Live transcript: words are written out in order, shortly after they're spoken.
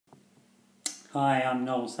Hi, I'm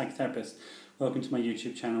Noel, psychotherapist. Welcome to my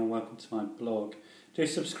YouTube channel, welcome to my blog. Do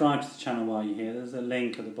subscribe to the channel while you're here. There's a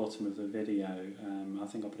link at the bottom of the video. I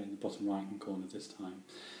think I'll put it in the bottom right hand corner this time.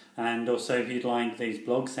 And also, if you'd like these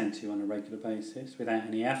blogs sent to you on a regular basis without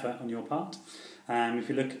any effort on your part, if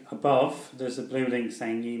you look above, there's a blue link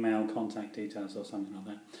saying email, contact details or something like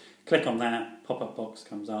that. Click on that, pop-up box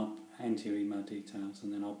comes up, enter your email details,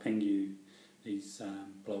 and then I'll ping you these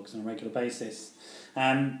blogs on a regular basis.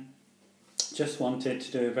 Just wanted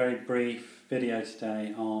to do a very brief video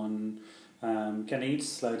today on getting you to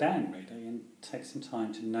slow down really and take some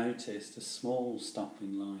time to notice the small stuff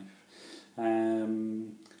in life.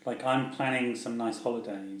 Like I'm planning some nice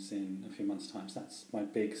holidays in a few months' time, so that's my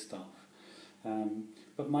big stuff.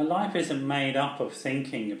 But my life isn't made up of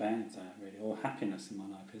thinking about that really, or happiness in my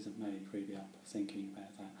life isn't made really up of thinking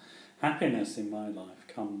about that. Happiness in my life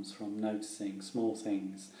comes from noticing small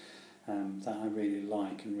things that I really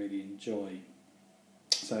like and really enjoy.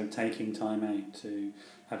 So taking time out to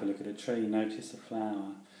have a look at a tree, notice a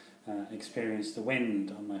flower, experience the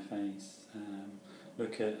wind on my face,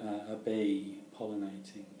 look at a bee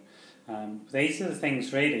pollinating. These are the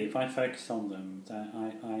things really, if I focus on them, that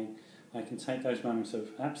I can take those moments of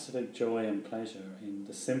absolute joy and pleasure in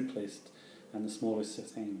the simplest and the smallest of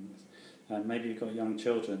things. Maybe you've got young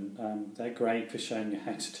children, they're great for showing you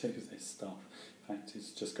how to do this stuff. In fact, it's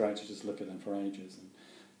just great to just look at them for ages and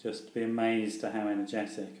just be amazed at how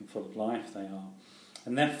energetic and full of life they are.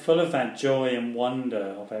 And they're full of that joy and wonder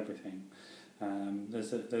of everything.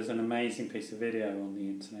 There's an amazing piece of video on the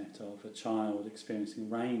internet of a child experiencing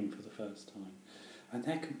rain for the first time. And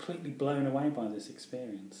they're completely blown away by this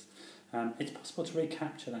experience. It's possible to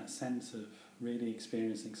recapture that sense of really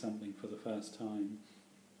experiencing something for the first time.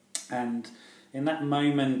 And in that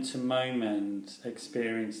moment-to-moment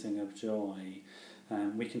experiencing of joy,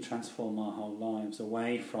 we can transform our whole lives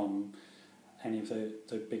away from any of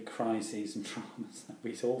the big crises and dramas that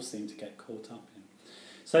we all seem to get caught up in.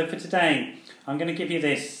 So for today, I'm going to give you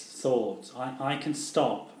this thought. I can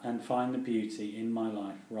stop and find the beauty in my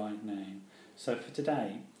life right now. So for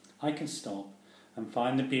today, I can stop and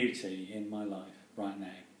find the beauty in my life right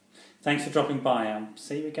now. Thanks for dropping by. I'll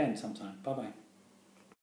see you again sometime. Bye-bye.